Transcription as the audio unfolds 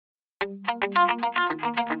Pull my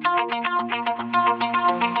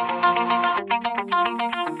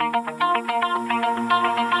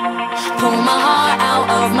heart out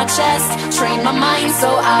of my chest, train my mind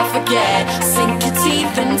so I forget. Sink your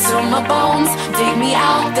teeth into my bones, dig me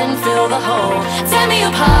out, then fill the hole. Tear me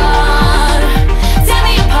apart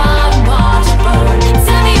and watch it burn.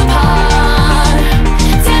 Tear me apart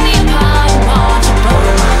and watch it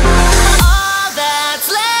burn. All that's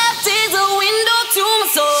left is a window to my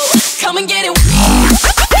soul. Come and get it.